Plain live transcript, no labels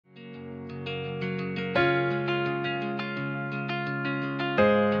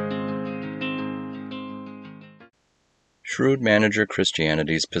Shrewd Manager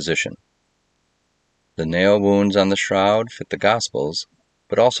Christianity's position. The nail wounds on the shroud fit the Gospels,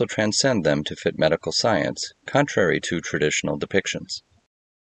 but also transcend them to fit medical science, contrary to traditional depictions.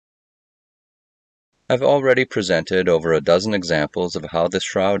 I've already presented over a dozen examples of how the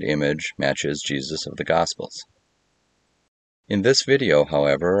shroud image matches Jesus of the Gospels. In this video,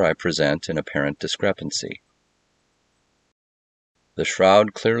 however, I present an apparent discrepancy. The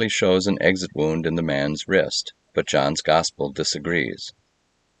shroud clearly shows an exit wound in the man's wrist, but John's Gospel disagrees.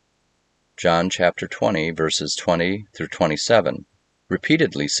 John chapter 20, verses 20 through 27,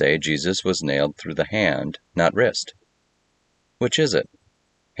 repeatedly say Jesus was nailed through the hand, not wrist. Which is it,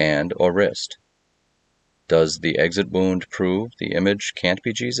 hand or wrist? Does the exit wound prove the image can't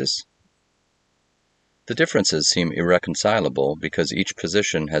be Jesus? The differences seem irreconcilable because each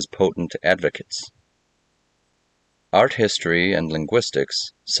position has potent advocates. Art history and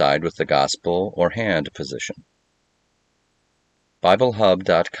linguistics side with the gospel or hand position.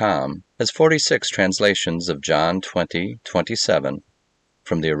 BibleHub.com has 46 translations of John 20:27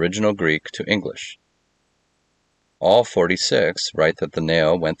 from the original Greek to English. All 46 write that the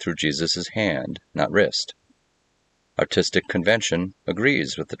nail went through Jesus' hand, not wrist. Artistic convention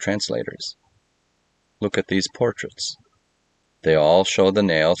agrees with the translators. Look at these portraits. They all show the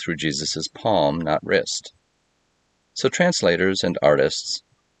nail through Jesus' palm, not wrist. So translators and artists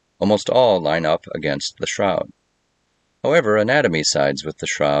almost all line up against the shroud. However, anatomy sides with the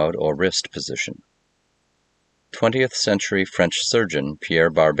shroud or wrist position. 20th century French surgeon Pierre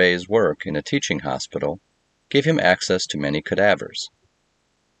Barbet's work in a teaching hospital gave him access to many cadavers.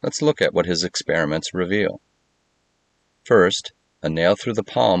 Let's look at what his experiments reveal. First, a nail through the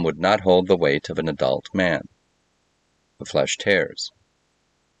palm would not hold the weight of an adult man. The flesh tears.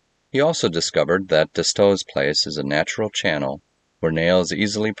 He also discovered that Destow's place is a natural channel where nails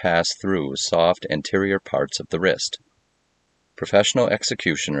easily pass through soft anterior parts of the wrist. Professional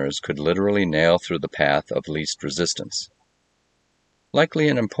executioners could literally nail through the path of least resistance. Likely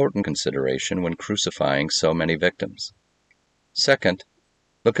an important consideration when crucifying so many victims. Second,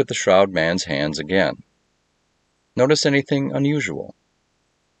 look at the shroud man's hands again. Notice anything unusual?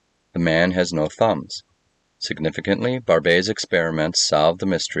 The man has no thumbs. Significantly, Barbet's experiments solved the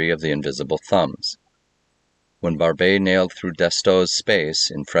mystery of the invisible thumbs. When Barbet nailed through Destow's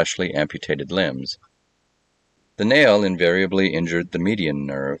space in freshly amputated limbs, the nail invariably injured the median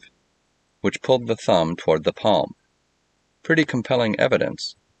nerve, which pulled the thumb toward the palm. Pretty compelling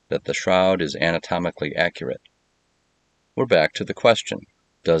evidence that the shroud is anatomically accurate. We're back to the question,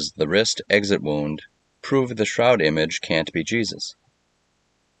 does the wrist exit wound prove the shroud image can't be Jesus?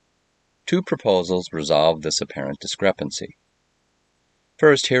 Two proposals resolve this apparent discrepancy.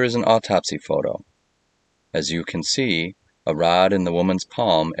 First, here is an autopsy photo. As you can see, a rod in the woman's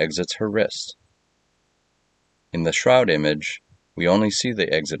palm exits her wrist. In the shroud image, we only see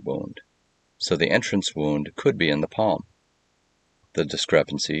the exit wound, so the entrance wound could be in the palm. The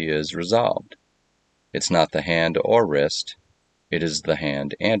discrepancy is resolved. It's not the hand or wrist, it is the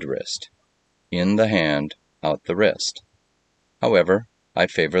hand and wrist. In the hand, out the wrist. However, I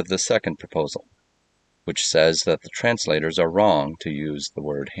favor the second proposal, which says that the translators are wrong to use the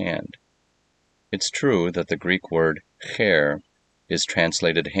word hand. It's true that the Greek word cher is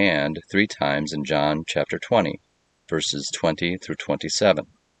translated hand 3 times in John chapter 20, verses 20 through 27.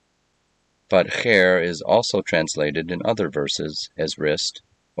 But cher is also translated in other verses as wrist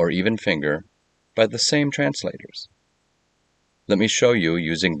or even finger by the same translators. Let me show you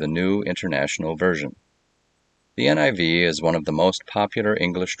using the New International Version. The NIV is one of the most popular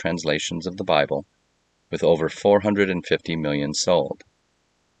English translations of the Bible, with over 450 million sold.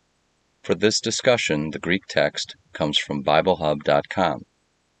 For this discussion, the Greek text comes from BibleHub.com.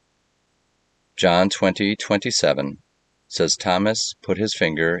 John 20:27 says Thomas put his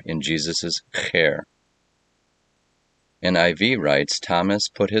finger in Jesus' cher. NIV writes Thomas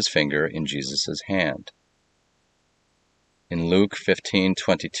put his finger in Jesus' hand. In Luke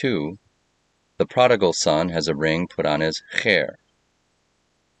 15:22, the prodigal son has a ring put on his cher.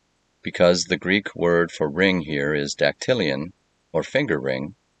 Because the Greek word for ring here is dactylion, or finger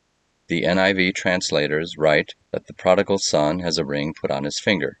ring, the NIV translators write that the prodigal son has a ring put on his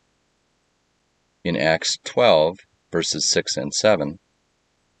finger. In Acts 12, verses 6 and 7,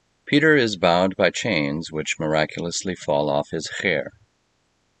 Peter is bound by chains which miraculously fall off his cher.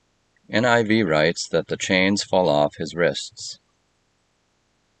 NIV writes that the chains fall off his wrists.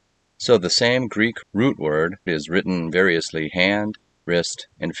 So the same Greek root word is written variously hand, wrist,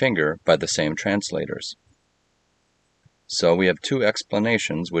 and finger by the same translators. So we have two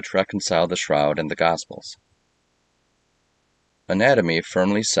explanations which reconcile the shroud and the Gospels. Anatomy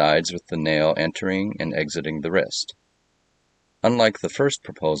firmly sides with the nail entering and exiting the wrist. Unlike the first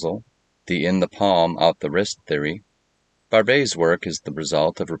proposal, the in the palm, out the wrist theory, Barbet's work is the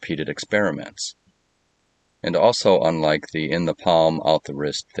result of repeated experiments. And also unlike the in the palm, out the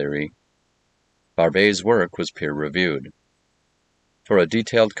wrist theory, Barbet's work was peer-reviewed. For a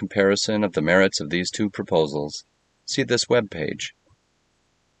detailed comparison of the merits of these two proposals, see this webpage.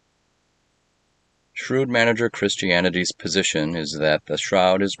 Shrewd Manager Christianity's position is that the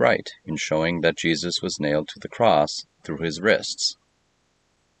shroud is right in showing that Jesus was nailed to the cross through his wrists.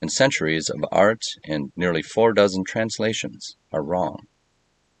 And centuries of art and nearly 4 dozen translations are wrong.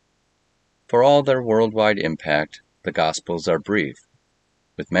 For all their worldwide impact, the Gospels are brief,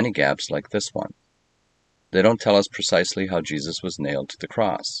 with many gaps like this one. They don't tell us precisely how Jesus was nailed to the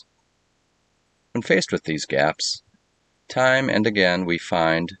cross. When faced with these gaps, time and again we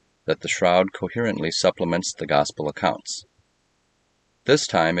find that the shroud coherently supplements the Gospel accounts. This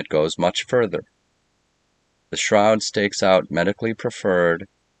time it goes much further. The shroud stakes out medically preferred,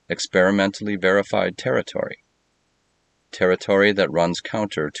 experimentally verified territory that runs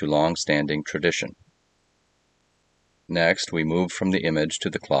counter to long-standing tradition. Next, we move from the image to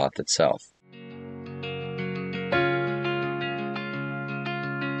the cloth itself.